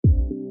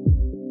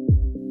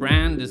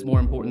brand is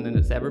more important than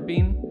it's ever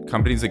been.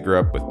 Companies that grew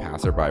up with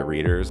passerby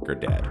readers are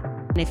dead.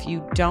 If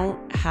you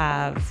don't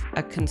have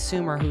a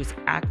consumer who's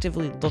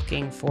actively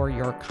looking for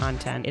your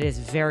content, it is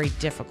very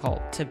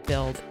difficult to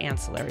build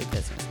ancillary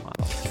business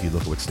models. If you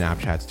look at what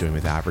Snapchat's doing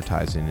with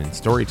advertising and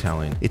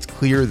storytelling, it's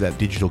clear that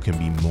digital can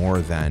be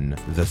more than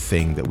the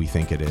thing that we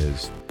think it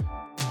is.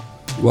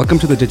 Welcome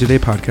to the Digiday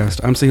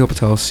Podcast. I'm Sahil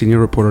Patel, senior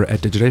reporter at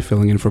Digiday,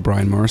 filling in for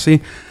Brian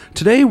Morrissey.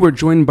 Today, we're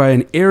joined by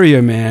an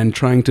area man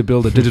trying to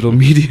build a digital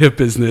media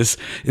business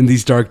in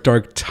these dark,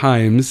 dark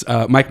times.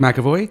 Mike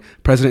McAvoy,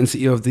 president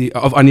and CEO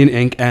of Onion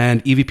Inc.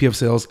 and EVP of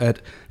sales at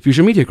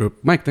Fusion Media Group.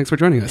 Mike, thanks for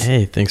joining us.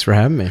 Hey, thanks for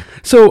having me.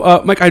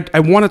 So, Mike, I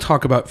want to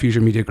talk about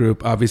Fusion Media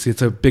Group. Obviously,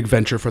 it's a big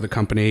venture for the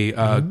company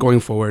going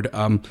forward.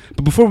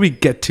 But before we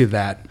get to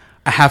that,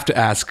 I have to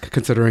ask,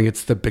 considering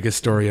it's the biggest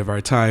story of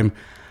our time,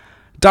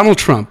 Donald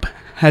Trump.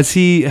 Has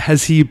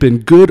he been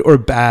good or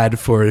bad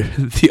for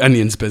the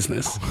Onion's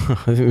business?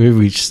 Maybe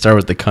we should start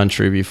with the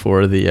country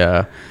before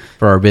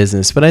for our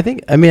business. But I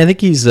think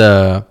he's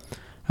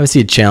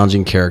obviously a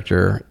challenging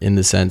character in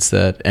the sense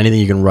that anything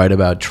you can write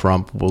about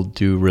Trump will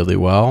do really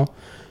well.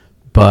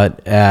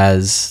 But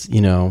as you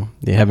know,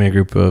 having a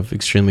group of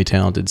extremely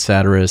talented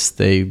satirists,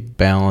 they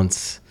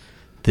balance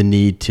the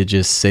need to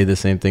just say the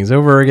same things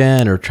over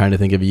again or trying to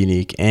think of a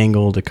unique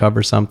angle to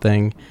cover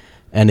something.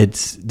 And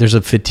there's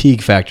a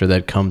fatigue factor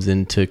that comes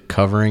into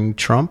covering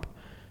Trump.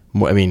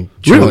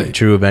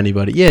 True of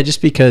anybody. Yeah,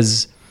 just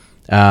because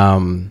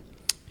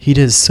he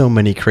does so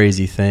many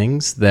crazy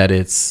things that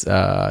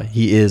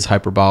he is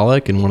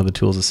hyperbolic, and one of the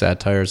tools of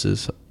satire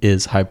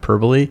is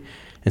hyperbole,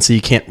 and so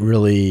you can't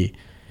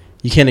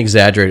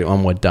exaggerate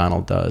on what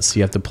Donald does. So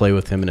you have to play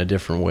with him in a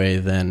different way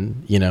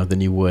than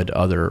you would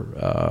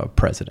other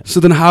presidents. So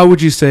then, how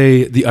would you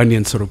say the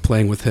Onion's sort of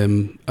playing with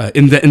him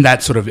in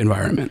that sort of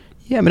environment?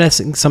 Yeah, I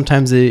think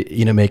sometimes they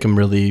make him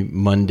really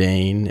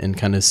mundane and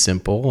kind of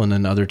simple, and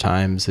then other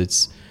times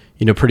it's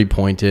pretty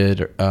pointed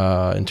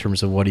in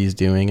terms of what he's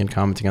doing and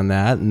commenting on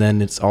that. And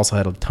then it's also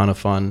had a ton of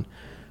fun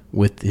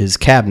with his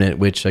cabinet,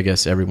 which I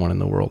guess everyone in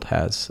the world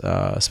has,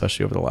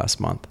 especially over the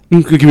last month.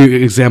 Could you give me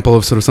an example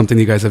of sort of something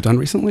you guys have done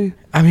recently?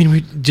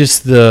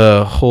 Just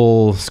the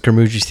whole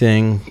Scaramucci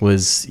thing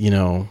was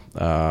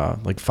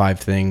like 5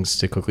 things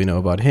to quickly know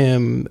about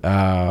him.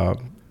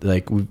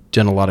 We've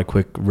done a lot of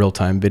quick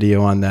real-time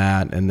video on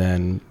that, and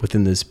then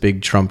within this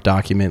big Trump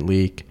document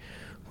leak,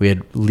 we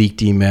had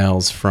leaked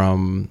emails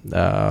from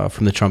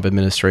the Trump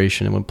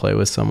administration and would play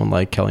with someone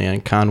like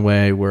Kellyanne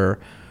Conway, where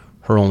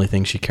her only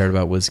thing she cared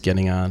about was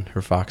getting on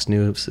her Fox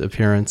News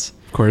appearance.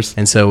 Of course.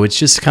 And so it's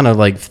just kind of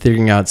like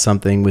figuring out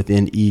something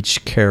within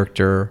each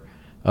character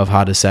of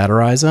how to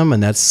satirize them,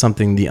 and that's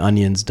something the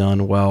Onion's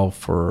done well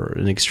for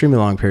an extremely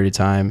long period of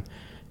time.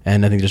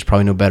 And I think there's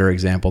probably no better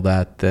example of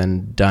that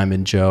than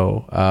Diamond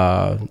Joe,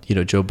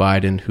 Joe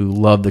Biden, who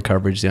loved the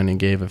coverage the Onion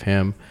gave of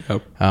him.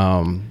 Yep.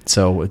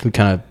 So we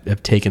kind of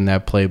have taken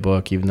that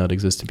playbook, even though it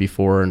existed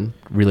before, and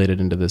related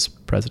into this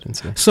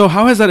presidency. So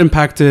how has that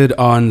impacted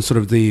on sort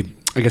of the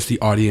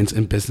audience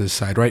and business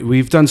side, right?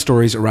 We've done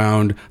stories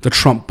around the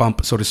Trump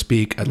bump, so to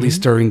speak, at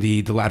least during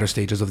the latter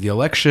stages of the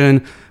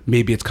election.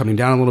 Maybe it's coming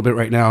down a little bit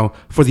right now.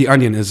 For the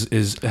Onion, has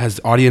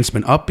the audience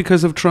been up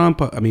because of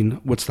Trump?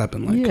 What's that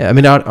been like? Yeah,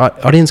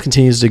 our audience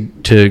continues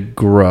to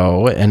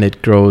grow, and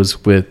it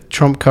grows with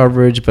Trump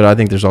coverage, but I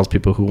think there's also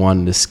people who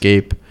want to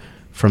escape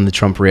from the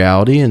Trump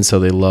reality, and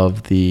so they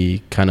love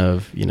the kind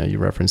of, you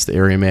referenced the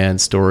area man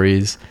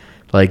stories.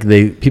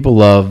 People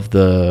love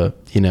the,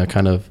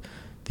 kind of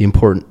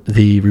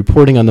the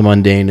reporting on the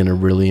mundane in a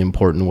really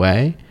important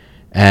way.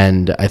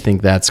 And I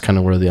think that's kind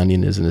of where the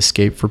Onion is an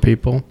escape for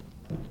people.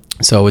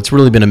 So it's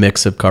really been a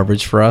mix of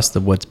coverage for us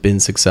of what's been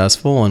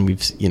successful. And we've,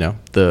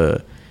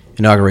 the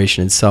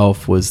inauguration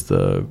itself was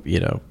the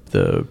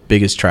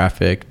biggest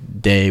traffic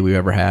day we've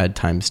ever had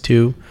 ×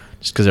 2,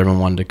 just because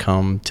everyone wanted to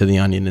come to the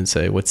Onion and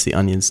say, what's the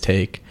Onion's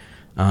take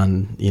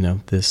on,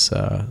 this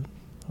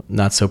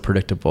not so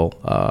predictable,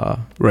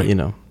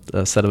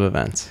 a set of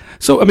events.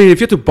 So, if you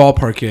had to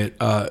ballpark it,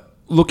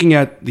 looking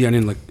at the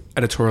Onion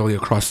editorially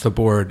across the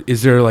board,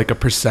 is there a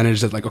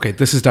percentage that okay,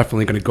 this is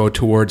definitely going to go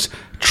towards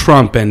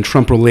Trump and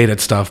Trump-related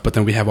stuff, but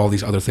then we have all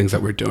these other things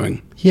that we're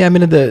doing? Yeah,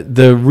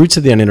 the roots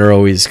of the Onion are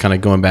always kind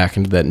of going back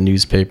into that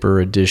newspaper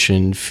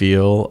edition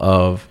feel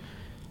of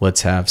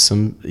let's have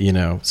some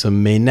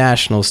main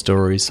national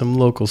stories, some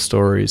local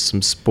stories,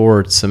 some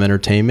sports, some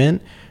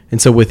entertainment.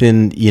 And so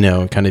within,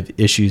 kind of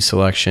issue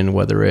selection,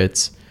 whether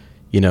it's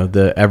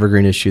the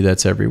evergreen issue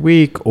that's every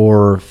week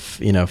or,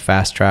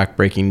 fast track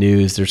breaking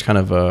news, there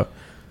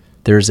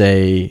is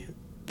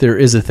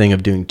a thing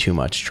of doing too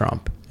much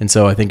Trump. And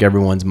so I think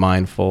everyone's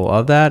mindful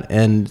of that.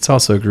 And it's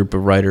also a group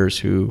of writers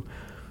who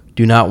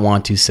do not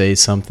want to say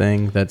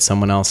something that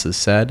someone else has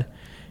said.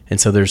 And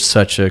so there's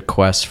such a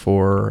quest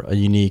for a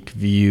unique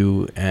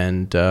view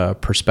and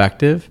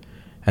perspective.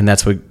 And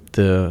that's what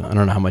I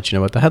don't know how much you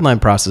know about the headline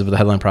process, but the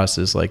headline process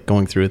is like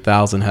going through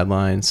 1,000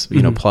 headlines,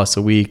 plus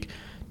a week,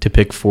 to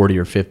pick 40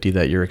 or 50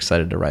 that you're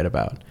excited to write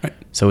about. Right.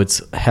 So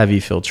it's heavy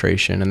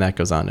filtration, and that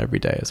goes on every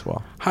day as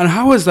well. And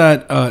how is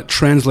that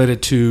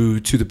translated to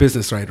the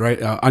business side,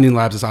 right? Onion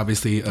Labs is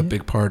obviously a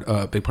big part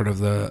of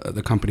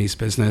the company's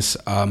business.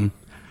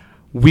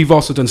 We've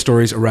also done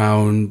stories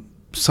around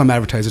some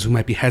advertisers who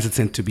might be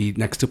hesitant to be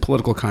next to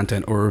political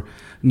content or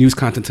news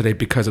content today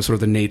because of sort of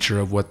the nature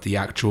of what the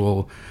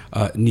actual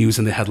news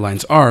and the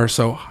headlines are.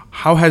 So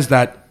how has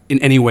that, in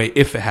any way,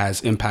 if it has,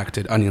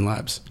 impacted Onion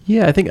Labs?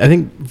 Yeah, I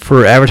think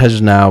for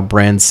advertisers now,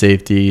 brand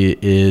safety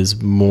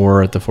is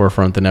more at the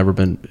forefront than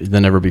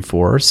ever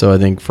before. So I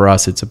think for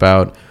us, it's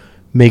about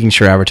making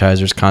sure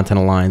advertisers'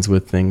 content aligns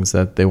with things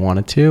that they want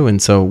it to.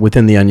 And so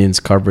within the Onion's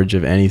coverage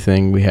of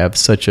anything, we have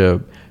such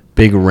a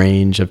big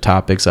range of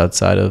topics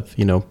outside of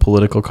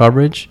political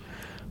coverage.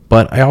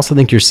 But I also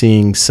think you're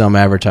seeing some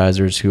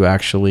advertisers who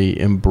actually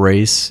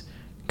embrace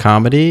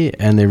comedy,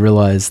 and they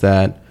realize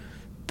that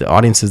the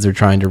audiences they're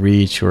trying to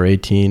reach, who are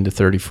 18 to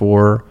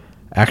 34,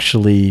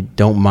 actually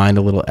don't mind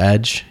a little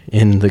edge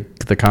in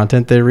the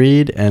content they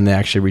read, and they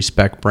actually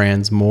respect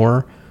brands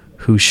more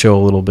who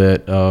show a little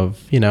bit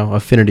of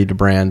affinity to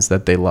brands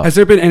that they love. Has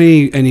there been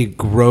any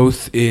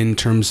growth in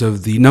terms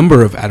of the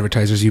number of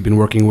advertisers you've been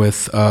working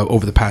with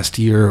over the past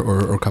year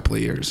or a couple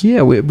of years?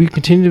 Yeah, we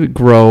continue to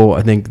grow.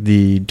 I think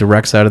the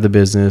direct side of the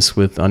business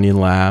with Onion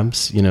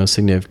Labs,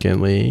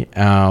 significantly.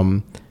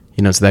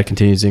 So that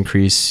continues to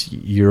increase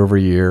year over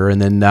year.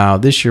 And then now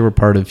this year we're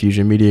part of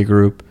Fusion Media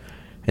Group.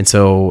 And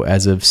so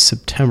as of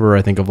September,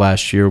 I think, of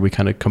last year, we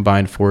kind of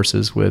combined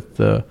forces with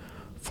the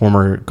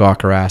former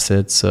Gawker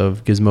assets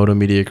of Gizmodo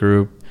Media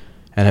Group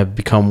and have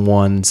become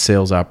one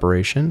sales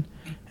operation.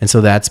 And so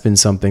that's been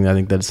something I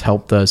think that's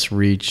helped us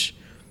reach,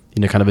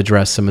 kind of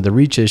address some of the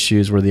reach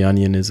issues where the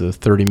Onion is a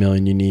 30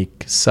 million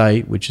unique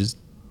site, which is,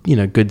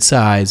 good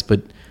size,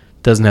 but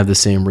doesn't have the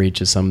same reach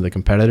as some of the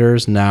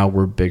competitors. Now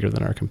we're bigger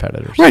than our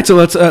competitors. Right. So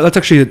let's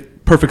actually a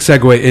perfect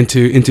segue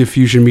into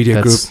Fusion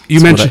Media Group.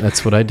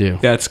 That's what I do.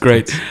 Yeah, that's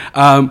great.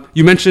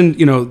 You mentioned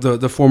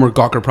the former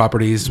Gawker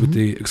properties with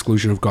the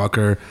exclusion of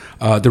Gawker,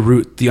 The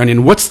Root, The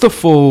Onion. What's the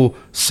full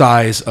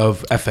size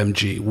of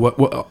FMG?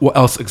 What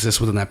else exists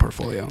within that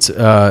portfolio?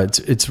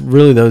 It's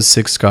really those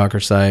 6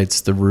 Gawker sites,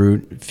 The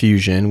Root,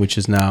 Fusion, which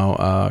is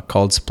now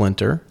called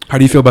Splinter. How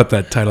do you feel about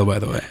that title, by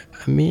the way?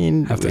 I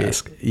mean, have to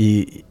ask.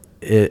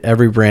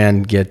 Every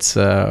brand gets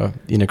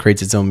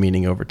creates its own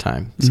meaning over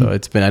time. So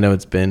I know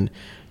it's been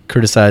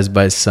criticized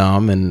by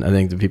some, and I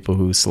think the people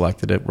who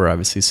selected it were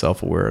obviously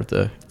self-aware of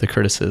the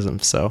criticism.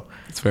 So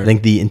I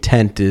think the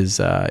intent is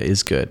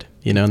good,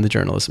 and the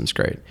journalism's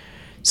great.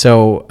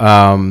 So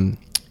and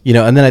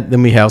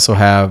then we also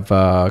have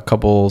a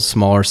couple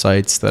smaller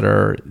sites that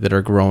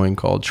are growing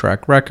called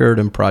Track Record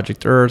and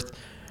Project Earth,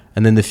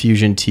 and then the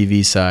Fusion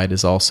TV side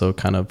is also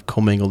kind of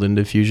commingled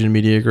into Fusion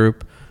Media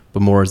Group, but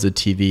more as a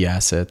TV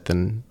asset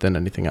than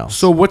anything else.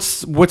 So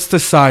what's the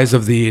size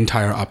of the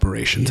entire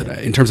operation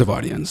today in terms of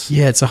audience?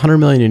 Yeah, it's 100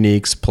 million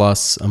uniques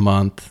plus a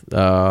month,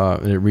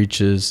 and it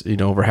reaches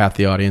over half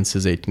the audience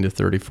is 18 to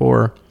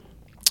 34.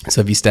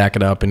 So if you stack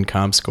it up in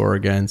ComScore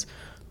against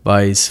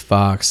Vice,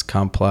 Fox,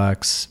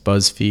 Complex,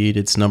 BuzzFeed,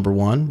 it's number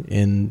one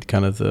in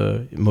kind of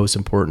the most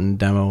important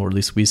demo, or at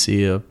least we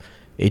see, of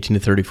 18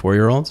 to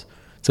 34-year-olds.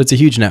 So it's a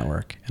huge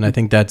network, and I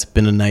think that's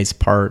been a nice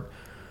part,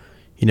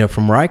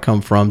 from where I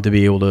come from, to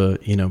be able to,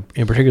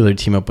 in particular,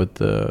 team up with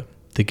the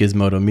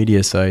Gizmodo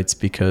media sites,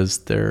 because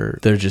they're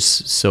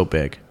just so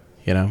big,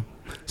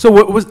 So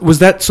what was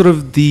that sort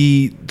of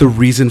the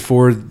reason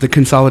for the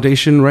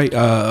consolidation, right?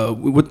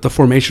 With the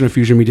formation of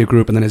Fusion Media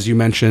Group, and then, as you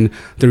mentioned,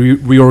 the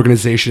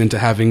reorganization into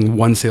having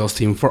one sales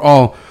team for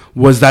all,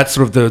 was that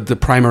sort of the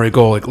primary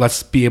goal? Like,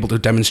 let's be able to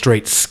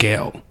demonstrate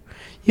scale.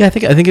 Yeah, I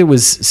think it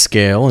was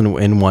scale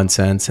in one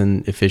sense,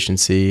 and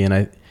efficiency, and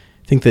I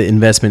think the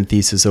investment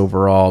thesis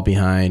overall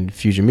behind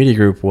Fusion Media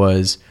Group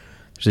was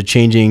there's a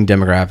changing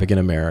demographic in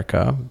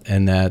America,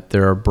 and that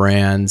there are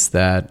brands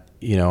that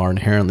are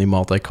inherently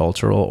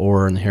multicultural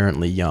or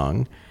inherently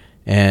young,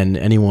 and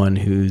anyone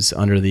who's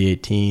under the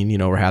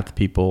 18, over half the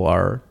people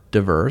are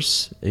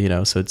diverse,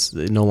 so it's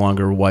no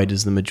longer white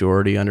as the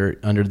majority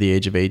under the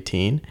age of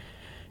 18,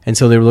 and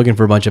so they were looking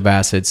for a bunch of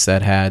assets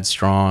that had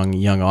strong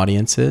young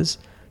audiences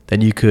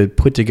that you could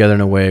put together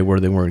in a way where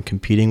they weren't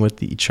competing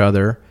with each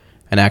other,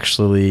 and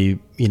actually,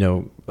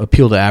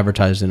 appeal to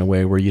advertisers in a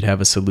way where you'd have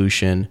a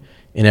solution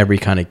in every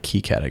kind of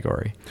key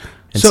category.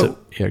 And so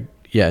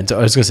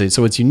I was going to say,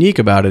 so what's unique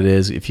about it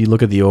is if you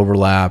look at the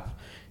overlap,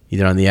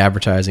 either on the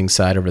advertising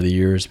side over the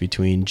years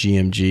between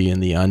GMG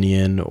and The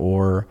Onion,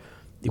 or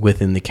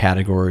within the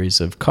categories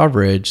of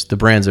coverage, the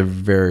brands are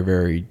very,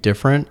 very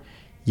different.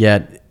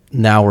 Yet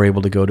now we're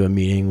able to go to a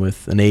meeting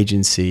with an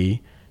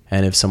agency,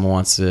 and if someone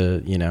wants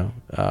to,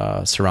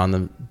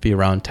 be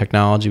around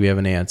technology, we have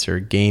an answer.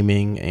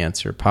 Gaming,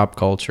 answer. Pop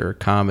culture,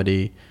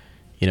 comedy,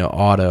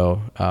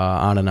 auto,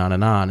 on and on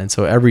and on. And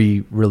so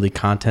every really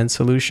content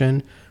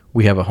solution,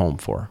 we have a home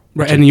for.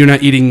 Right, and you're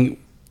not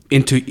eating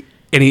into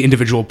any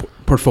individual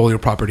portfolio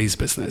properties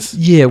business.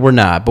 Yeah, we're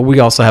not, but we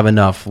also have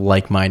enough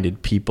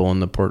like-minded people in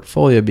the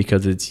portfolio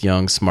because it's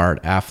young, smart,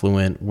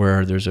 affluent,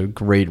 where there's a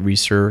great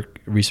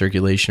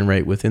recirculation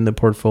rate within the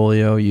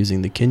portfolio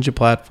using the Kinja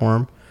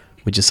platform,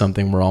 which is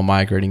something we're all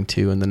migrating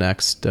to in the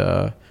next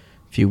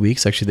few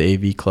weeks. Actually,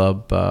 the AV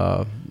Club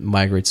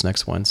migrates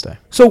next Wednesday.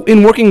 So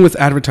in working with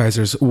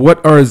advertisers,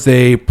 what are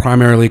they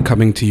primarily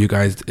coming to you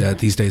guys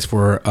these days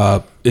for?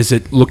 Is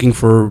it looking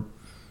for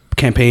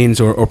campaigns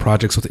or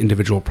projects with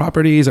individual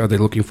properties? Are they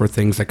looking for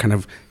things that kind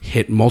of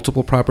hit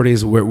multiple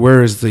properties?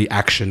 Where is the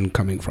action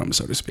coming from,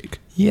 so to speak?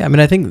 Yeah, I mean,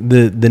 I think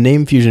the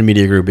name Fusion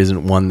Media Group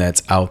isn't one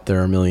that's out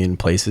there a million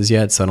places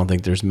yet, so I don't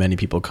think there's many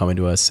people coming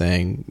to us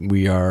saying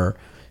we are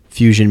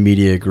Fusion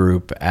Media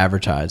Group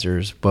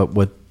advertisers. But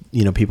what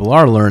people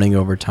are learning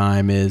over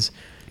time is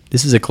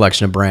this is a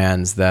collection of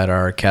brands that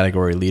are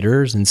category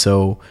leaders, and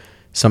so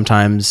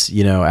sometimes,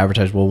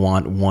 advertisers will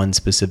want one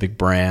specific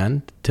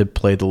brand to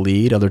play the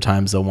lead. Other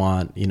times they'll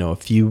want, a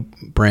few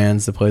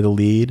brands to play the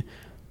lead.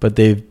 But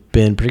they've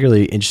been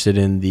particularly interested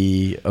in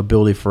the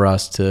ability for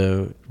us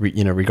to,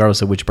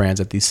 regardless of which brand's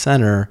at the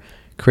center,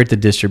 create the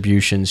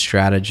distribution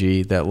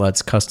strategy that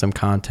lets custom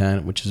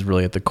content, which is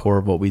really at the core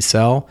of what we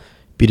sell,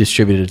 be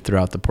distributed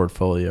throughout the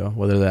portfolio,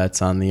 whether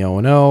that's on the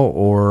O&O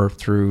or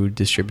through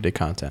distributed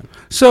content.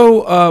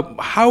 So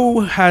how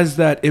has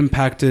that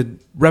impacted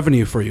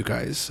revenue for you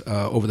guys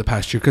over the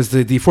past year? Because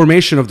the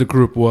formation of the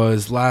group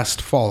was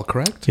last fall,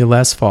 correct? Yeah,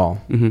 last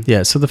fall. Mm-hmm.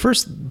 Yeah, so the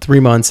first 3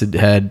 months it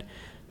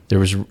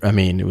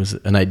was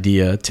an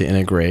idea to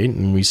integrate,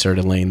 and we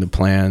started laying the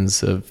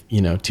plans of,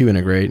 to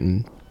integrate.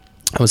 And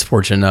I was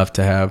fortunate enough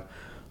to have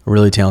a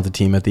really talented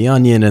team at The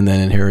Onion and then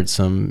inherit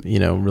some,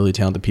 really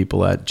talented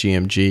people at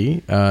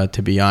GMG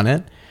to be on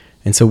it.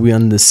 And so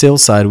on the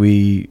sales side,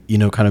 we,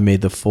 kind of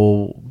made the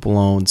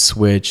full-blown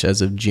switch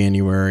as of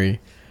January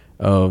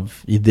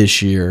of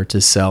this year to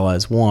sell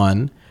as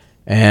one.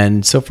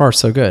 And so far,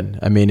 so good.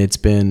 I mean, I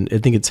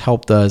think it's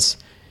helped us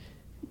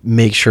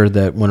make sure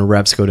that when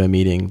reps go to a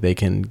meeting, they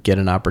can get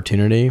an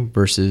opportunity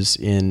versus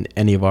in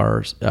any of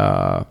our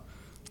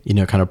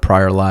kind of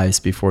prior lives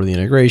before the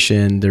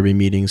integration, there'd be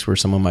meetings where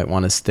someone might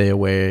want to stay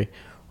away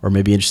or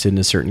maybe interested in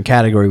a certain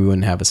category, we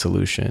wouldn't have a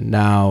solution.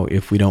 Now,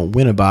 if we don't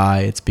win a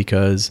buy, it's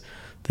because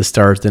the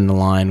stars didn't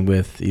align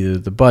with either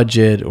the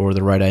budget or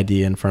the right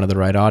idea in front of the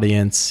right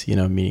audience,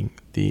 meaning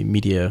the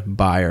media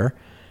buyer.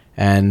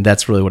 And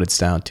that's really what it's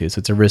down to. So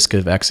it's a risk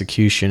of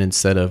execution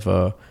instead of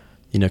a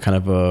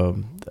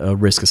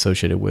risk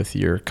associated with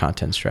your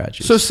content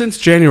strategy. So since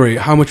January,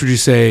 how much would you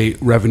say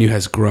revenue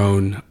has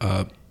grown?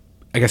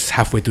 I guess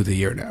halfway through the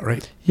year now,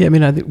 right? Yeah, I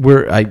mean, I think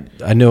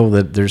I know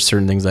that there's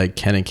certain things I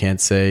can and can't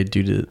say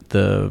due to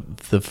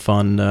the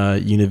fun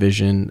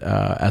Univision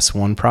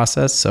S1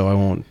 process. So I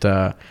won't.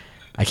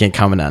 I can't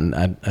comment on.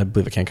 I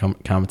believe I can't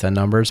comment on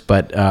numbers,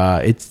 but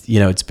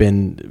it's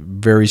been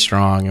very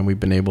strong, and we've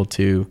been able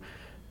to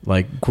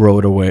grow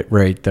at a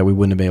rate that we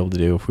wouldn't have been able to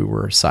do if we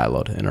were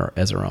siloed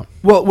as our own.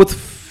 Well,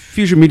 with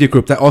Fusion Media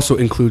Group, that also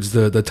includes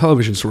the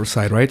television source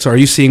side, right? So are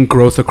you seeing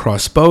growth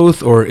across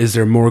both, or is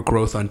there more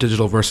growth on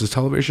digital versus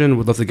television?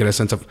 We'd love to get a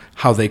sense of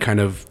how they kind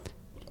of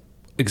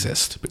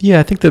exist. Yeah,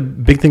 I think the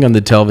big thing on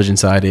the television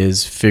side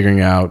is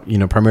figuring out,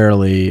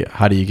 primarily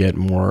how do you get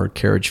more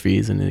carriage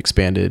fees and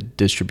expanded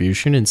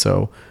distribution. And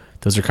so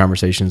those are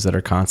conversations that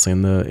are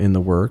constantly in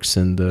the works,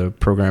 and the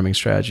programming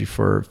strategy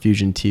for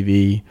Fusion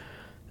TV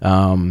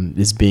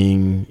is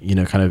being,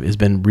 has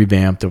been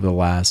revamped over the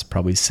last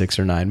probably 6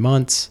 or 9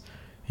 months.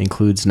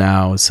 Includes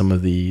now some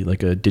of the a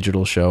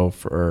TV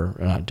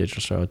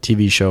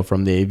show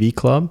from the AV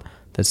Club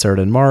that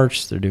started in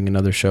March. They're doing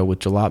another show with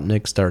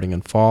Jalopnik starting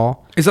in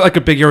fall. Is it a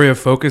big area of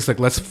focus?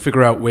 Let's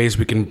figure out ways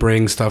we can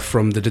bring stuff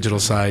from the digital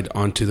side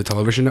onto the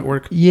television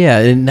network? Yeah,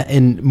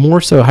 and more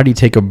so, how do you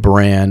take a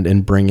brand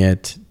and bring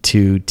it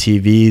to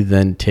TV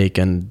than take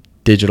a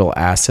digital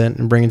asset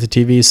and bring it to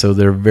TV? So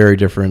they're very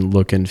different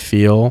look and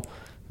feel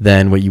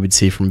than what you would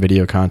see from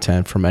video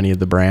content from any of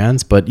the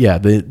brands. But yeah,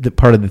 the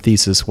part of the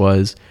thesis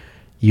was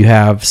you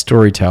have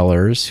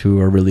storytellers who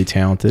are really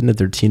talented, and if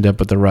they're teamed up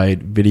with the right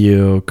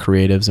video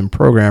creatives and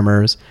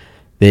programmers,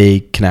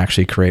 they can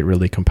actually create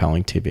really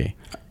compelling TV.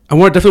 I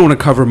definitely want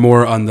to cover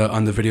more on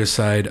the video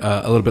side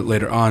a little bit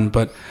later on,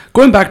 but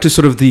going back to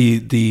sort of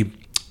the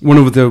one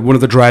of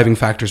the driving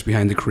factors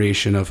behind the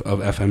creation of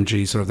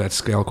FMG, sort of that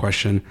scale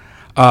question.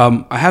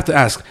 I have to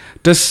ask,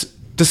 does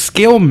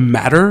scale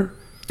matter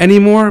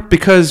anymore?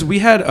 Because we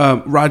had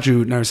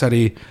Raju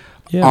Narasati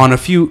on a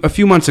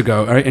few months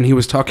ago, right? And he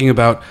was talking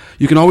about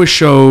you can always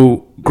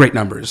show great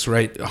numbers,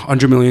 right?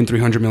 100 million,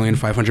 300 million,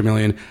 500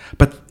 million.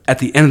 But at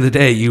the end of the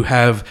day, you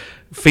have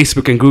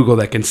Facebook and Google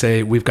that can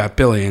say we've got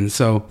billions.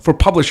 So for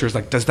publishers,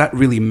 does that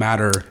really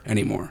matter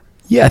anymore?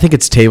 Yeah, I think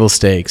it's table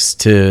stakes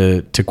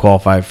to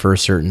qualify for a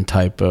certain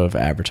type of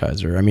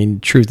advertiser. I mean,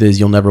 truth is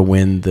you'll never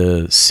win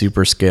the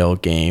super scale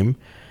game.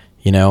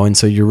 And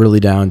so you're really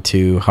down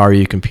to how are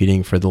you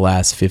competing for the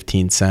last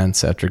 15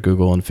 cents after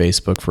Google and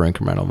Facebook for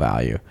incremental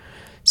value.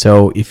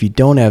 So if you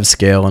don't have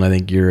scale, and I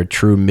think you're a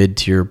true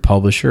mid-tier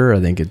publisher, I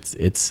think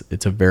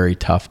it's a very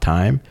tough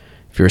time.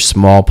 If you're a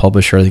small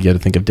publisher, you got to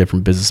think of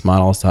different business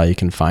models to how you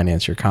can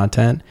finance your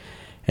content.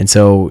 And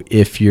so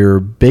if you're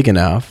big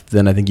enough,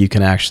 then I think you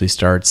can actually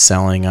start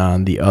selling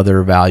on the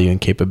other value and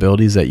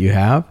capabilities that you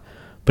have.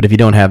 But if you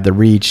don't have the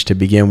reach to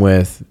begin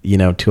with,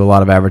 to a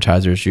lot of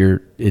advertisers, you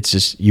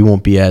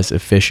won't be as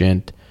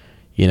efficient,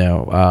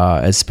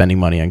 as spending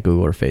money on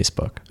Google or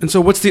Facebook. And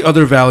so what's the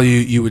other value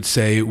you would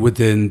say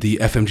within the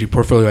FMG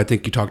portfolio? I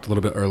think you talked a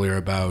little bit earlier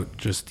about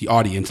just the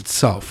audience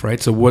itself, right?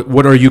 So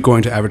what are you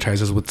going to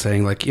advertisers with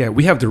saying like, yeah,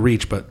 we have the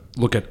reach, but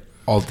look at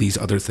all these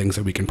other things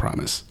that we can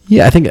promise?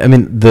 Yeah, I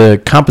mean,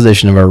 the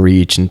composition of our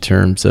reach in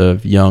terms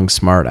of young,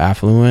 smart,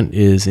 affluent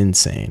is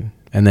insane.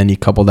 And then you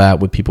couple that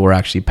with people who are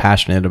actually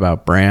passionate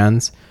about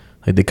brands.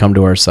 Like they come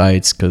to our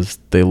sites because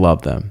they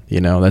love them.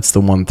 That's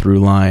the one through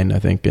line, I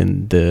think,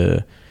 in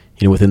the,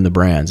 within the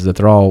brands, is that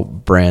they're all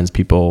brands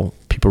people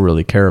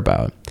really care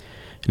about.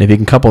 And if you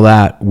can couple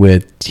that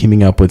with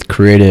teaming up with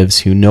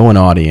creatives who know an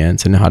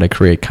audience and know how to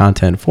create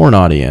content for an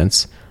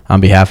audience on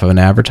behalf of an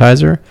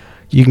advertiser,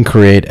 you can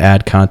create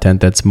ad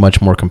content that's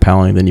much more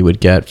compelling than you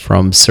would get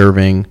from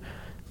serving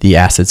the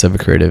assets of a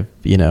creative,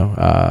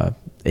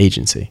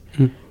 agency.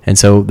 And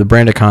so the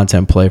branded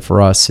content play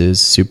for us is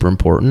super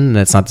important. And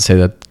that's not to say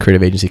that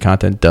creative agency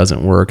content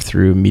doesn't work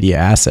through media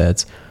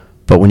assets,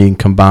 but when you can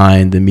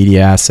combine the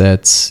media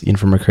assets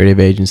from a creative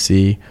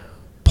agency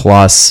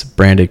plus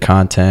branded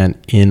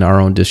content in our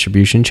own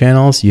distribution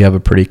channels, you have a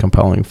pretty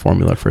compelling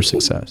formula for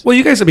success. Well,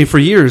 you guys, for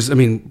years,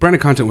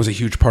 branded content was a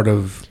huge part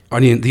of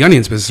the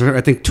Onion's business.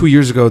 I think 2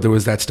 years ago, there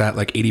was that stat,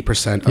 like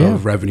 80%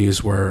 of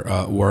revenues were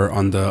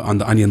on the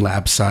Onion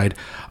Lab side.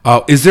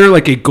 Is there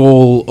like a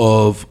goal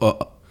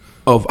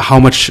of how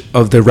much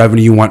of the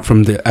revenue you want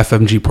from the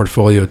FMG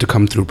portfolio to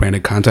come through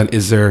branded content?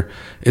 Is there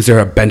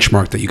a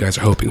benchmark that you guys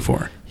are hoping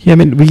for? Yeah,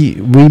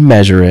 we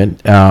measure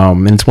it,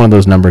 and it's one of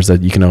those numbers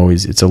that you can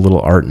always, it's a little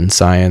art and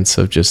science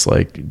of just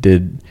like,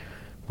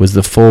 was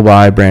the full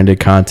buy branded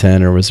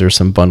content or was there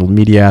some bundled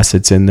media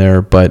assets in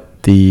there? But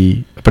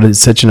it's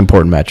such an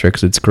important metric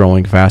because it's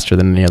growing faster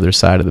than any other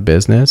side of the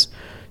business.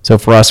 So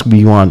for us,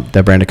 we want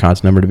that branded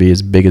content number to be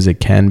as big as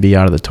it can be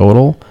out of the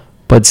total,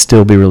 but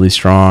still be really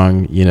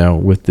strong,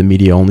 with the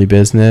media only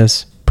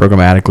business.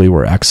 Programmatically,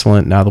 we're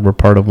excellent now that we're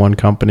part of one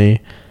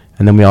company.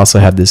 And then we also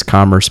have this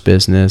commerce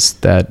business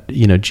that,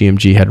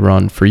 GMG had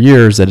run for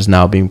years that is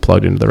now being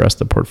plugged into the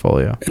rest of the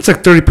portfolio. It's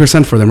like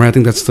 30% for them, right? I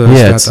think that's the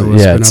stat that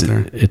was put out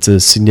there. It's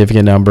a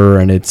significant number,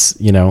 and it's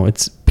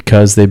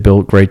because they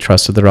built great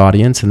trust with their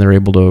audience and they're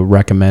able to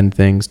recommend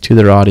things to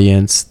their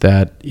audience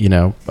that,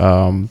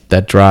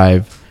 that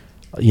drive,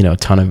 a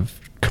ton of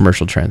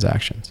commercial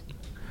transactions.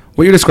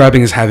 What you're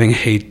describing is having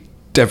a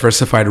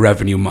diversified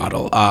revenue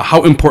model.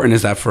 How important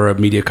is that for a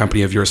media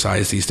company of your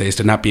size these days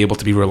to not be able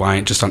to be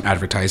reliant just on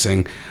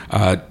advertising,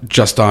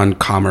 just on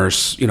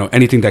commerce,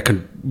 anything that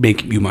can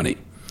make you money?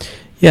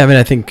 Yeah,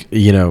 I think,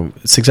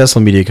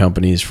 successful media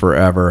companies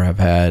forever have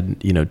had,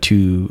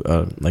 two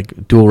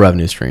dual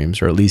revenue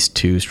streams, or at least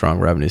two strong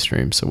revenue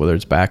streams. So whether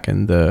it's back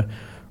in the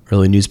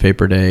early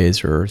newspaper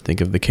days, or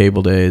think of the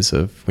cable days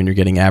of when you're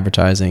getting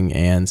advertising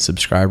and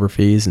subscriber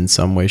fees in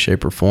some way,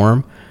 shape, or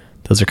form,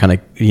 those are kind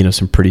of,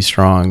 some pretty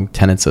strong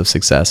tenets of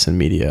success in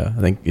media.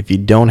 I think if you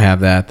don't have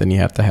that, then you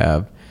have to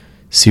have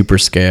super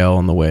scale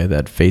in the way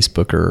that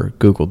Facebook or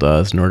Google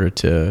does in order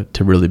to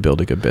really build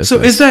a good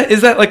business. So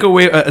is that like a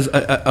way,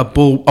 a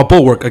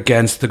bulwark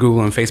against the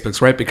Google and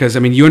Facebooks, right? Because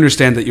you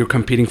understand that you're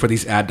competing for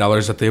these ad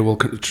dollars that they will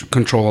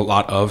control a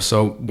lot of.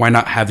 So why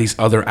not have these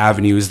other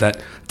avenues that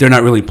they're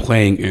not really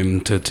playing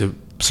in to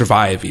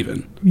survive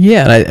even?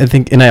 Yeah,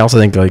 and I also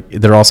think like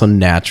they're also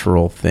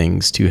natural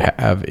things to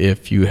have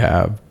if you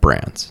have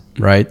brands,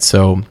 right?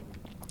 So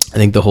I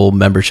think the whole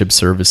membership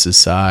services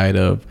side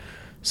of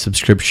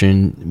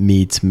subscription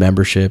meets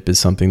membership is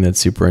something that's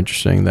super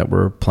interesting that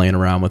we're playing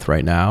around with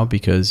right now,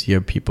 because you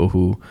have people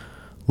who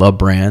love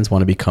brands,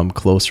 want to become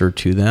closer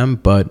to them,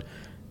 but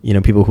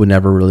people who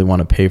never really want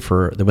to pay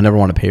for a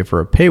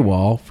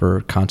paywall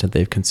for content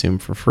they've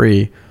consumed for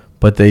free,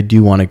 but they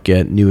do want to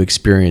get new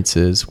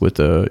experiences with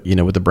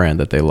with the brand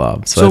that they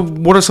love. So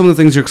what are some of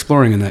the things you're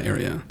exploring in that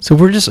area? So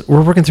we're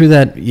working through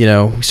that.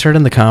 We started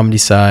on the comedy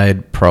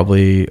side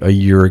probably a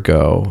year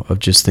ago of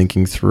just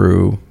thinking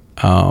through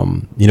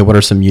what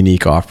are some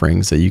unique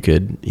offerings that you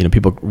could,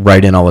 people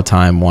write in all the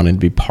time wanting to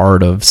be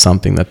part of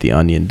something that the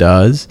Onion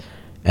does,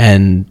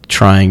 and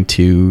trying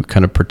to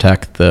kind of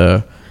protect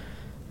the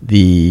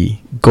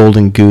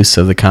golden goose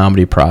of the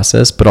comedy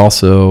process, but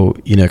also,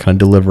 kind of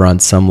deliver on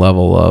some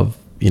level of,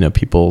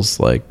 people's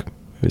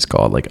who's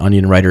called like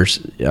Onion Writer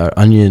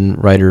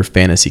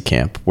Fantasy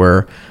Camp,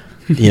 where,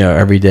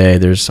 every day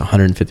there's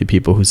 150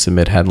 people who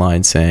submit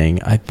headlines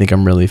saying, I think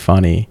I'm really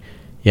funny.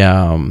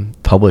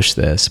 Publish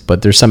this.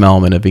 But there's some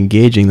element of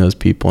engaging those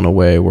people in a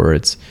way where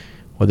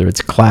whether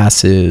it's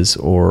classes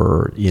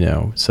or,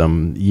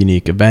 some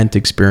unique event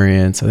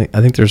experience. I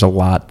think there's a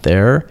lot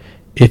there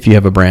if you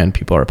have a brand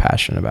people are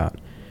passionate about.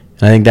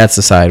 And I think that's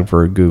the side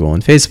for Google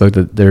and Facebook,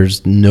 that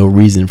there's no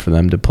reason for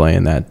them to play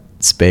in that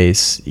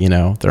space.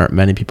 There aren't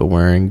many people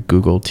wearing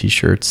Google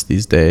t-shirts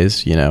these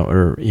days,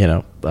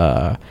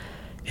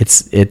 it's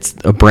it's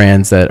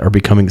brands that are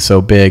becoming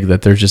so big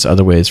that there's just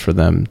other ways for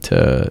them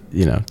to,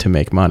 to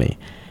make money.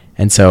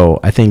 And so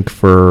I think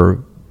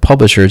for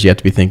publishers, you have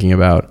to be thinking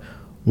about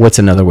what's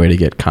another way to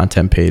get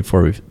content paid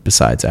for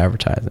besides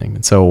advertising.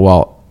 And so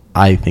while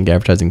I think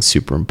advertising is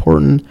super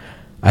important,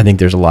 I think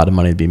there's a lot of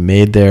money to be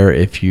made there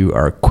if you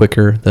are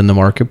quicker than the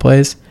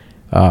marketplace,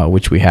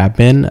 which we have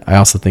been. I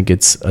also think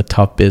it's a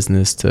tough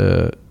business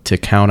to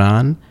count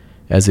on,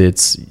 as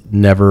it's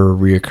never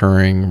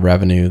reoccurring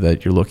revenue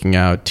that you're looking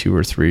out 2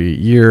 or 3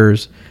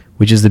 years,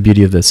 which is the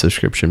beauty of the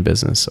subscription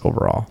business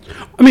overall.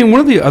 I mean, one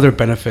of the other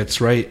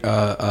benefits, right,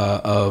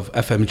 of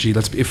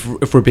FMG,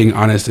 if we're being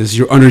honest, is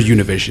you're under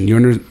Univision.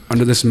 You're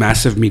under this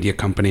massive media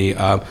company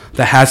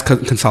that has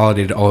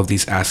consolidated all of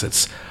these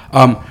assets.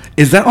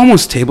 Is that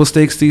almost table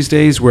stakes these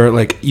days, where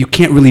like you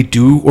can't really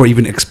do or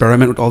even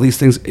experiment with all these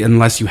things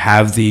unless you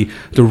have the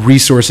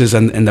resources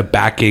and the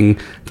backing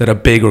that a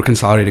big or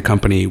consolidated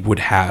company would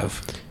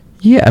have?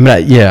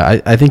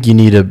 Yeah, I think you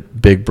need a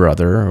big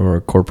brother or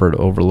a corporate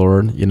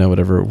overlord,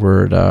 whatever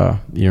word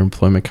your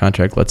employment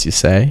contract lets you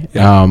say.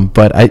 Yeah.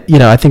 But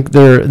I think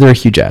they're a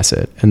huge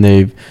asset, and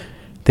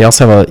they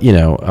also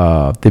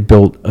have they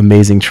built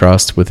amazing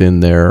trust within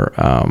their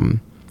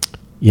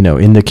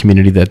in the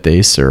community that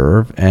they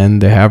serve,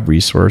 and they have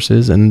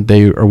resources, and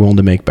they are willing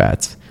to make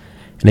bets.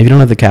 And if you don't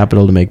have the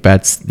capital to make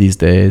bets these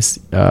days,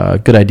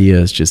 good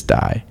ideas just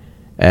die.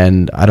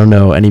 And I don't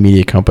know any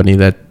media company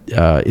that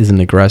isn't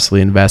aggressively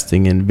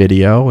investing in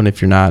video. And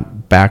if you're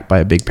not backed by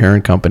a big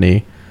parent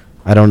company,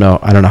 I don't know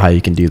how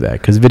you can do that,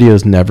 because video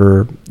is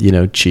never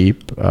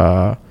cheap,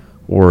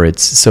 or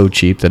it's so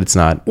cheap that it's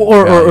not.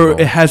 Or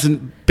it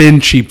hasn't been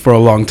cheap for a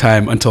long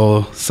time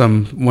until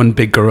one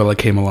big gorilla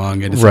came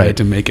along and decided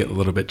to make it a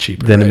little bit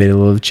cheaper. Then it made it a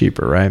little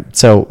cheaper, right?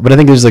 So, but I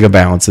think there's like a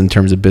balance in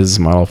terms of business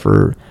model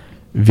for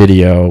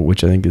video,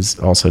 which I think is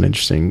also an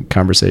interesting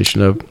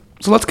conversation of.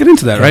 So let's get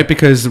into that, right?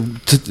 Because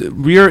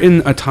we are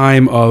in a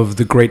time of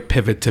the great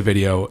pivot to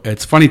video.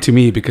 It's funny to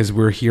me because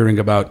we're hearing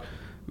about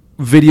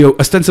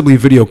ostensibly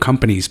video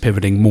companies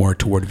pivoting more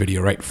toward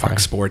video, right?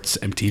 Fox Sports,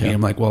 MTV. Yeah.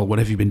 I'm like, well, what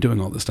have you been doing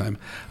all this time?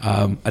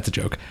 That's a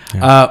joke.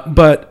 Yeah.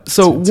 But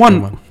so it's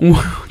one,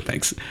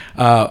 thanks.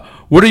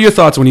 What are your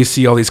thoughts when you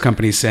see all these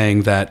companies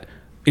saying that,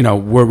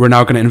 we're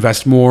now going to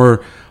invest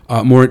more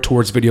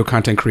towards video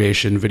content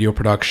creation, video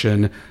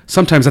production,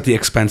 sometimes at the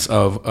expense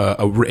of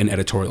a written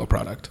editorial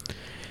product?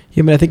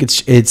 Yeah, I think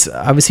it's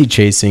obviously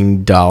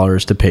chasing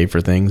dollars to pay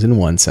for things in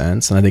one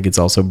sense, and I think it's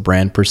also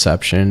brand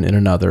perception in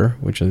another,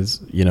 which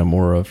is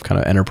more of kind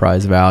of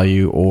enterprise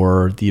value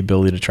or the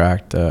ability to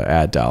attract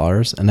ad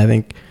dollars. And I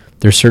think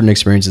there's certain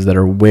experiences that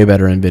are way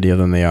better in video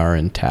than they are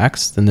in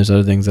text, and there's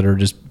other things that are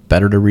just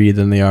better to read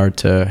than they are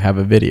to have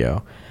a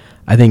video.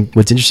 I think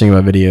what's interesting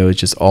about video is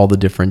just all the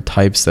different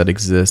types that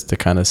exist to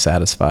kind of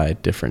satisfy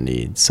different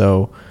needs.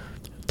 So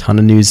ton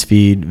of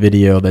newsfeed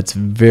video that's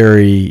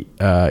very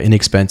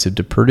inexpensive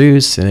to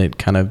produce, and it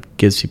kind of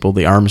gives people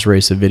the arms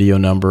race of video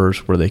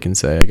numbers where they can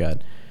say, I got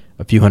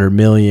a few 100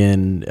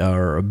 million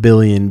or 1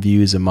 billion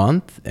views a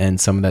month, and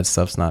some of that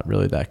stuff's not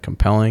really that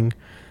compelling.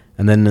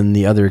 And then in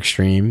the other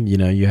extreme,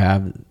 you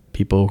have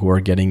people who are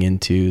getting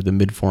into the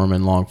mid-form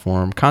and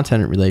long-form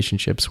content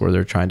relationships where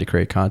they're trying to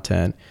create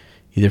content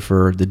either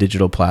for the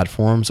digital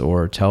platforms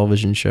or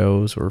television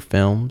shows or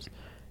films.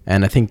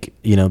 And I think,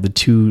 the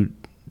two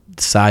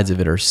sides of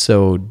it are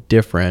so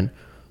different,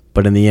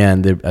 but in the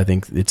end, I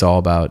think it's all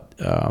about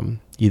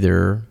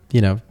either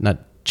not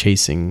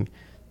chasing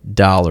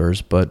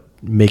dollars, but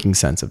making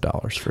sense of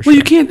dollars for sure. Well,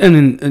 you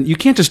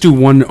can't just do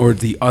one or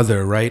the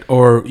other, right?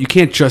 Or you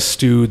can't just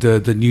do the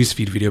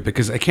newsfeed video,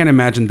 because I can't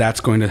imagine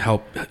that's going to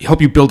help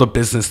you build a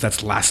business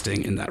that's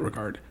lasting in that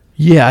regard.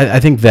 Yeah, I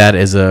think that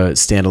as a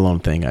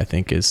standalone thing, I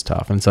think is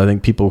tough. And so I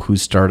think people who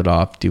started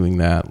off doing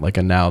that, like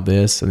a Now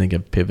This, I think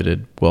have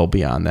pivoted well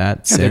beyond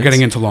that. Yeah, they're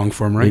getting into long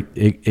form, right?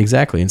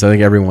 Exactly. And so I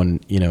think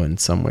everyone, in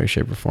some way,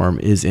 shape, or form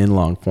is in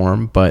long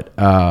form. But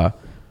I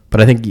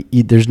think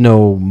there's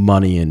no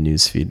money in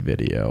newsfeed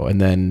video.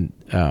 And then,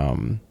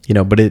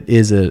 but it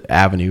is an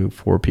avenue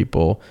for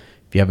people,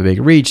 if you have a big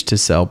reach, to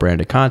sell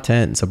branded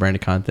content. And so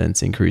branded content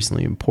is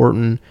increasingly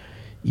important,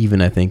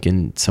 even I think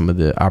in some of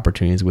the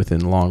opportunities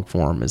within long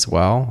form as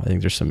well. I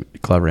think there's some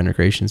clever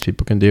integrations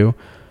people can do,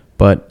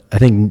 but I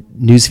think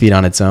newsfeed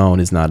on its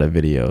own is not a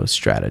video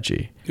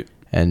strategy. Yeah.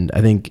 And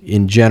I think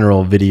in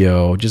general,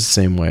 video, just the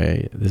same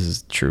way, this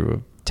is true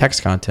of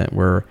text content,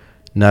 where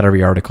not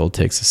every article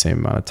takes the same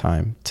amount of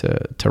time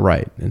to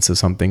write. And so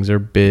some things are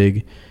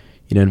big,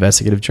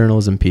 investigative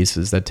journalism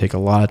pieces that take a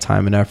lot of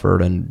time and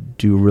effort and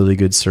do really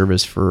good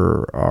service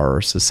for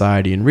our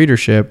society and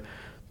readership,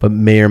 but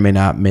may or may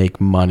not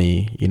make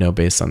money,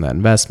 based on that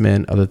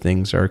investment. Other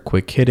things are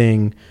quick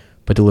hitting,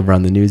 but deliver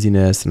on the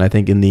newsiness. And I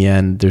think in the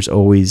end, there's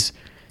always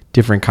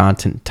different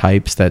content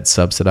types that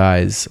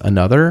subsidize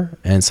another,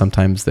 and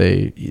sometimes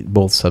they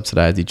both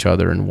subsidize each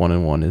other, and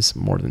one is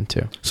more than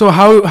two. So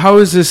how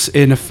is this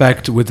in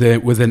effect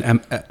within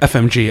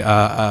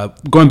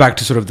FMG? Going back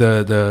to sort of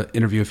the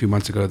interview a few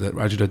months ago that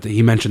Roger did,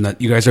 he mentioned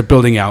that you guys are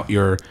building out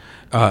your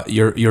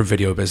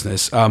video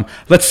business.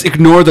 Let's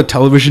ignore the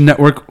television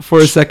network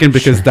for a second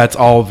because that's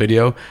all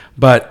video.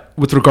 But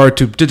with regard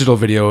to digital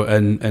video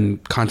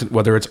and content,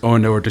 whether it's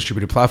owned or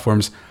distributed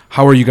platforms,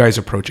 how are you guys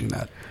approaching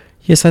that?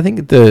 Yes, I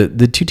think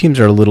the two teams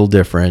are a little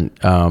different.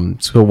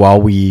 So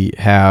while we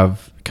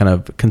have kind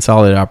of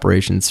consolidated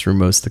operations through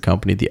most of the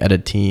company, the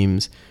edit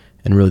teams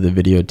and really the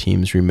video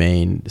teams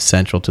remain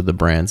central to the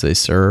brands they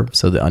serve.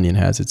 So The Onion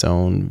has its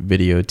own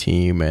video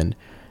team, and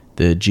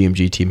the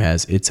GMG team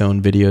has its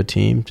own video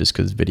team, just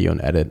because video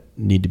and edit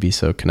need to be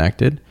so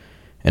connected.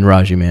 And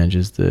Raji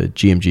manages the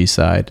GMG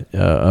side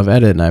of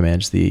edit, and I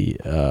manage the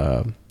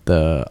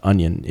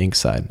Onion Inc.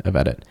 side of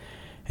edit.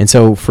 And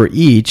so for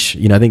each,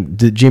 I think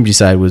the GMG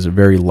side was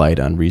very light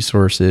on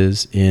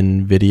resources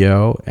in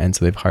video, and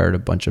so they've hired a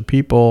bunch of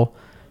people,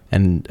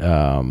 and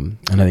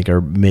I think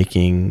are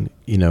making,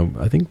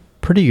 I think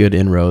pretty good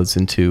inroads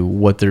into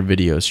what their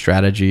video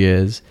strategy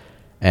is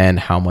and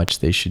how much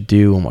they should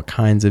do and what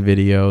kinds of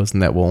videos,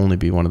 and that will only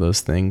be one of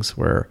those things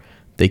where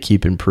they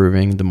keep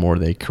improving the more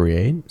they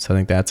create. So I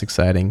think that's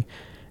exciting.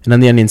 And on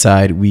the Onion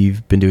side,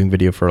 we've been doing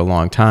video for a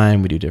long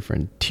time. We do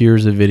different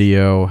tiers of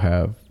video,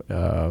 have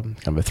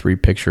kind of a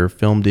 3-picture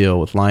film deal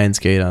with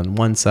Lionsgate on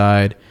one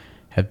side,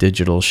 have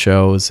digital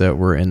shows that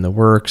were in the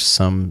works,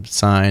 some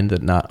signed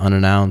that not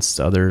unannounced,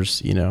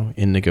 others,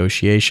 in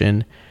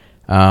negotiation.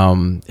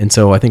 And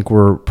so I think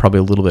we're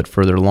probably a little bit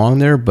further along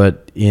there,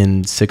 but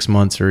in 6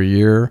 months or a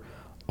year,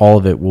 all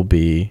of it will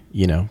be,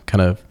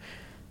 kind of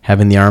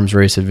having the arms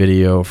race of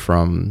video,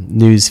 from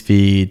news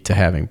feed to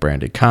having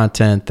branded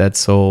content that's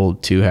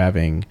sold to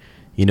having,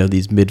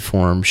 these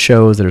mid-form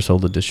shows that are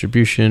sold to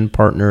distribution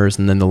partners,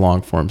 and then the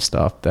long-form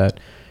stuff that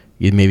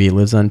maybe it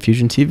lives on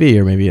Fusion TV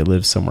or maybe it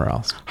lives somewhere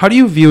else. How do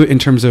you view it in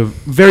terms of,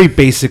 very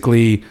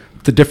basically,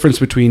 the difference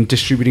between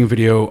distributing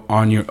video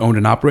on your owned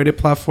and operated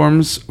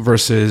platforms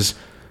versus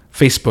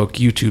Facebook,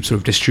 YouTube, sort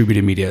of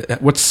distributed media?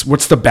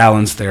 What's the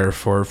balance there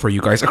for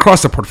you guys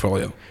across the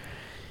portfolio?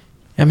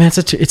 I mean,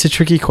 it's a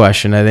tricky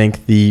question. I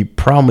think the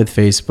problem with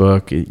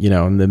Facebook,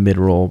 and the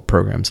mid-roll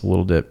program's a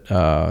little bit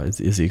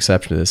is the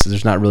exception to this.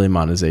 There's not really a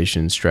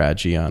monetization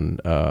strategy on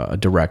a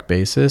direct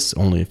basis,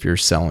 only if you're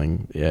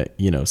selling,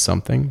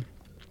 something.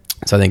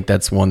 So I think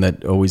that's one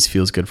that always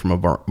feels good from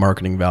a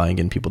marketing value, and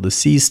getting people to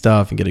see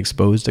stuff and get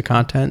exposed to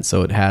content.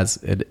 So it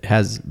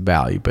has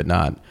value, but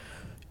not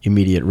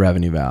immediate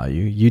revenue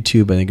value.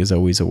 YouTube, I think, is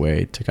always a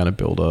way to kind of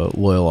build a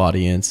loyal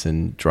audience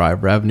and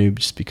drive revenue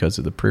just because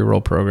of the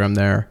pre-roll program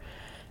there.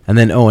 And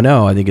then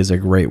O&O, I think, is a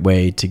great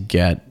way to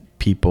get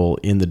people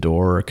in the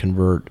door or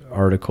convert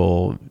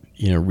article,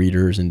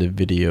 readers into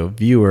video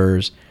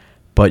viewers.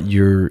 But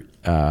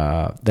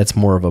that's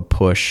more of a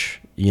push,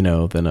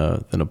 than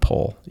a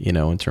pull,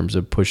 in terms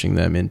of pushing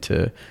them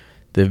into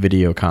the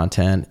video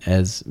content.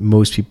 As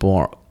most people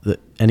are,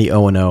 any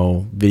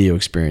O&O video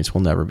experience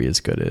will never be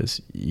as good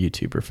as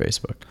YouTube or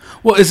Facebook.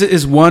 Well,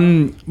 is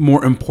one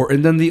more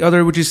important than the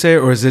other, would you say?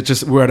 Or is it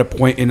just we're at a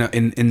point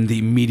in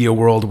the media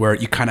world where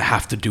you kind of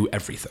have to do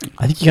everything?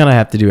 I think you kind of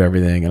have to do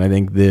everything. And I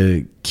think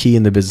the key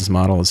in the business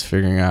model is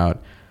figuring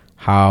out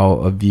how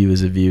a view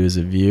is a view is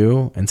a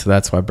view. And so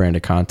that's why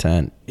branded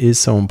content is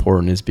so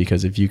important, is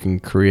because if you can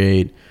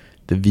create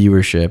the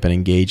viewership and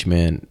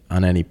engagement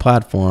on any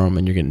platform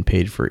and you're getting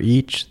paid for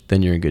each,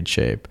 then you're in good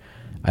shape.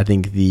 I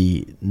think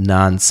the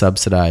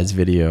non-subsidized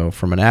video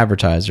from an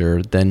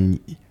advertiser,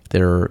 then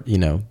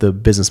the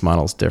business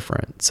model is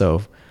different.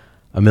 So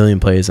 1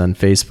 million plays on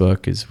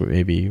Facebook is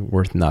maybe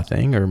worth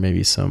nothing, or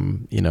maybe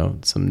some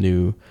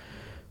new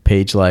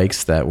page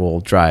likes that will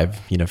drive,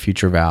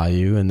 future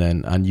value. And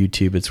then on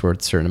YouTube, it's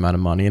worth a certain amount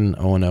of money, and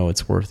O&O,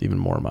 it's worth even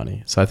more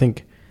money. So I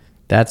think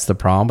that's the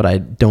problem, but I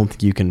don't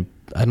think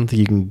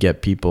you can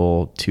get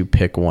people to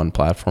pick one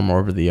platform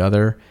over the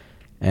other.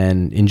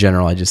 And in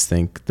general, I just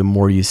think the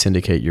more you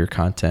syndicate your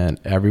content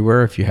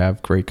everywhere, if you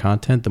have great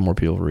content, the more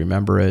people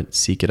remember it,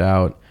 seek it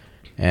out,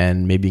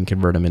 and maybe you can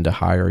convert them into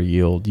higher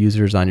yield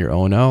users on your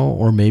O&O,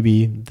 or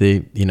maybe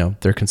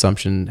their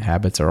consumption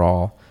habits are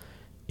all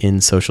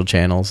in social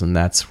channels, and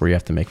that's where you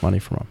have to make money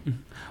from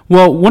them.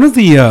 Well, one of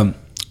the,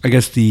 I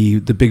guess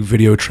the big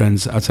video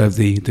trends outside of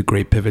the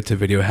great pivot to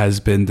video has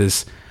been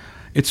this.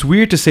 It's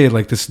weird to say,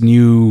 like, this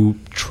new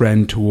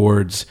trend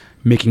towards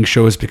making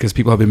shows, because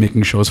people have been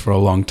making shows for a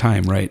long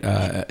time, right?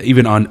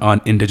 Even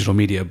in digital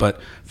media. But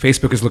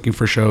Facebook is looking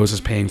for shows, is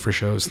paying for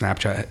shows.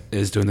 Snapchat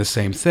is doing the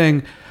same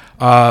thing.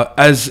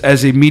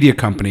 As a media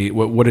company,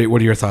 what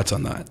are your thoughts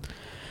on that?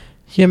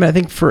 Yeah, I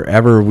think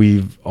forever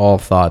we've all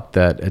thought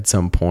that at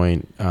some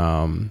point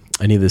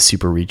any of the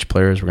super reach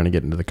players were going to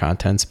get into the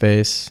content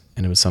space,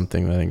 and it was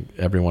something that I think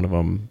every one of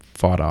them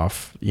fought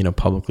off,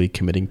 publicly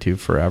committing to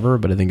forever.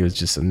 But I think it was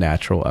just a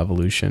natural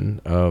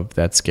evolution of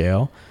that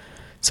scale.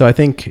 So I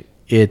think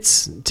I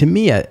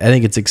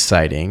think it's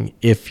exciting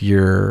if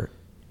you're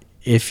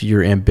if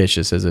you're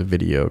ambitious as a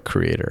video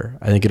creator.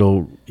 I think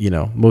it'll,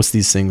 most of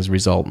these things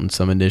result in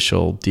some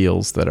initial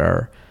deals that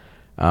are,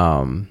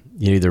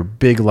 either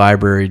big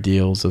library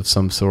deals of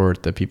some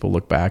sort that people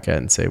look back at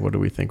and say, what do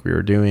we think we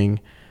were doing?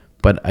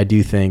 But I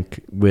do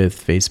think with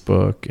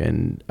Facebook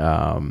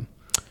and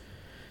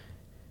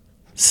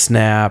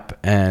Snap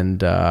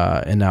and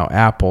now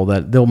Apple,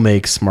 that they'll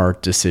make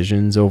smart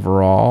decisions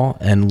overall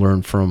and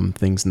learn from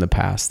things in the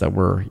past that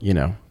were,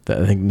 that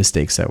I think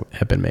mistakes that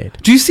have been made.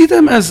 Do you see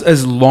them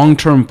as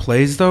long-term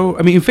plays, though?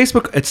 I mean,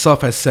 Facebook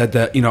itself has said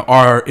that,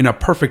 in a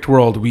perfect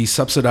world, we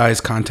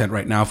subsidize content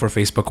right now for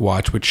Facebook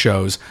Watch, which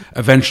shows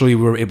eventually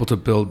we're able to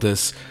build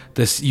this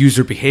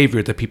user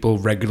behavior that people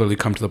regularly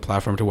come to the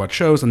platform to watch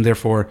shows, and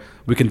therefore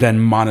we can then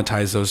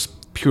monetize those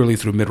purely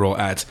through mid-roll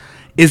ads.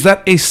 Is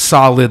that a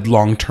solid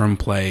long-term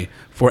play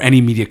for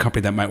any media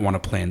company that might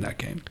want to play in that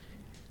game?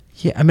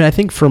 Yeah, I mean, I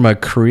think from a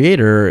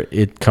creator,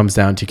 it comes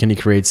down to, can you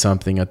create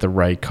something at the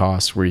right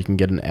cost where you can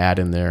get an ad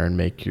in there and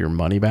make your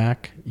money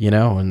back,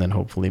 and then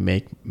hopefully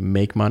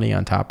make money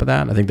on top of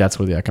that. I think that's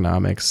where the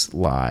economics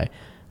lie.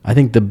 I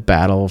think the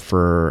battle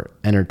for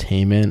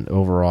entertainment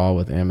overall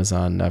with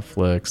Amazon,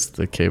 Netflix,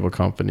 the cable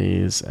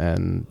companies,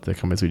 and the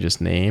companies we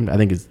just named, I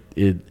think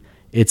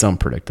it's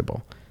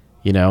unpredictable,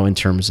 in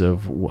terms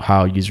of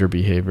how user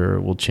behavior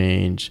will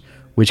change,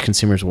 which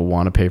consumers will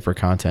want to pay for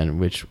content,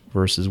 which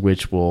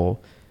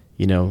will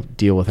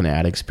deal with an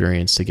ad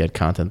experience to get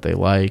content they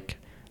like.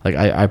 Like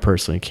I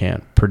personally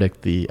can't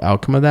predict the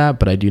outcome of that,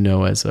 but I do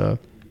know as a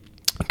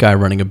guy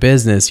running a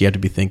business, you have to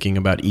be thinking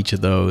about each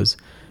of those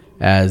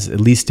as at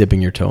least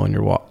dipping your toe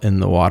in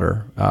the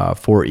water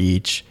for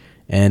each,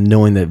 and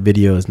knowing that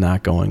video is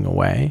not going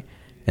away.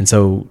 And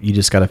so you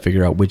just got to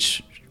figure out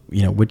which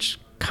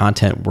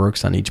content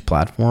works on each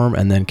platform,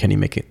 and then can you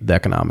make the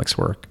economics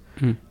work?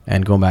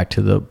 And going back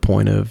to the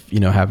point of,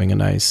 having a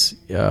nice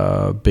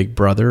big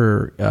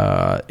brother,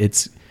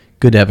 it's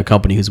good to have a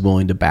company who's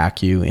willing to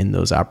back you in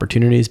those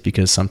opportunities,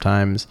 because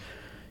sometimes,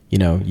 you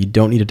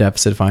don't need to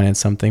deficit finance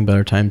something, but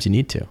other times you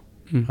need to.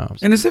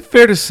 And is it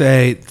fair to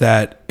say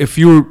that if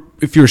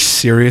you're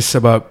serious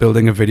about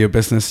building a video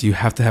business, you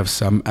have to have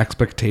some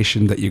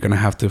expectation that you're going to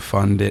have to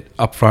fund it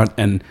upfront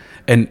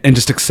and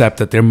just accept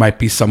that there might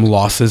be some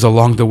losses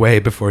along the way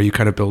before you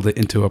kind of build it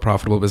into a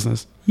profitable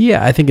business?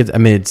 Yeah, I think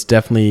it's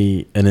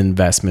definitely an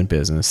investment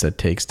business that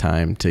takes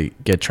time to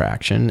get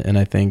traction. And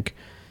I think,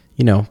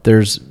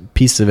 there's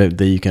pieces of it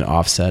that you can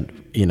offset,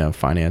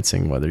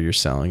 financing, whether you're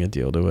selling a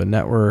deal to a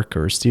network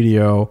or a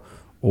studio,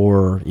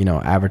 or,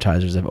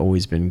 advertisers have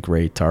always been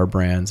great to our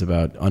brands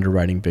about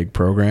underwriting big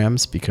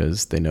programs,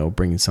 because they know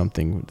bringing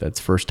something that's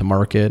first to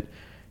market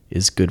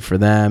is good for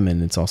them,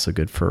 and it's also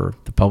good for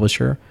the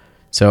publisher.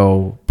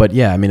 So, but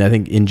yeah, I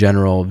think in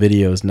general,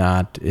 video is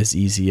not as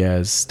easy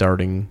as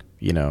starting,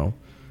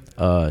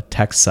 a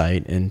tech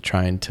site and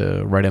trying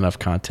to write enough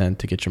content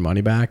to get your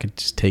money back. It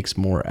just takes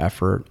more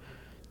effort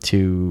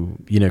to,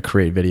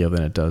 create video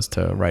than it does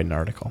to write an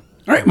article.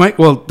 All right, Mike.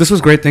 Well, this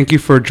was great. Thank you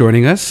for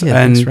joining us. Yeah,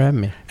 thanks for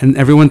having me. And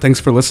everyone, thanks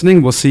for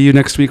listening. We'll see you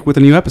next week with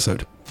a new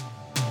episode.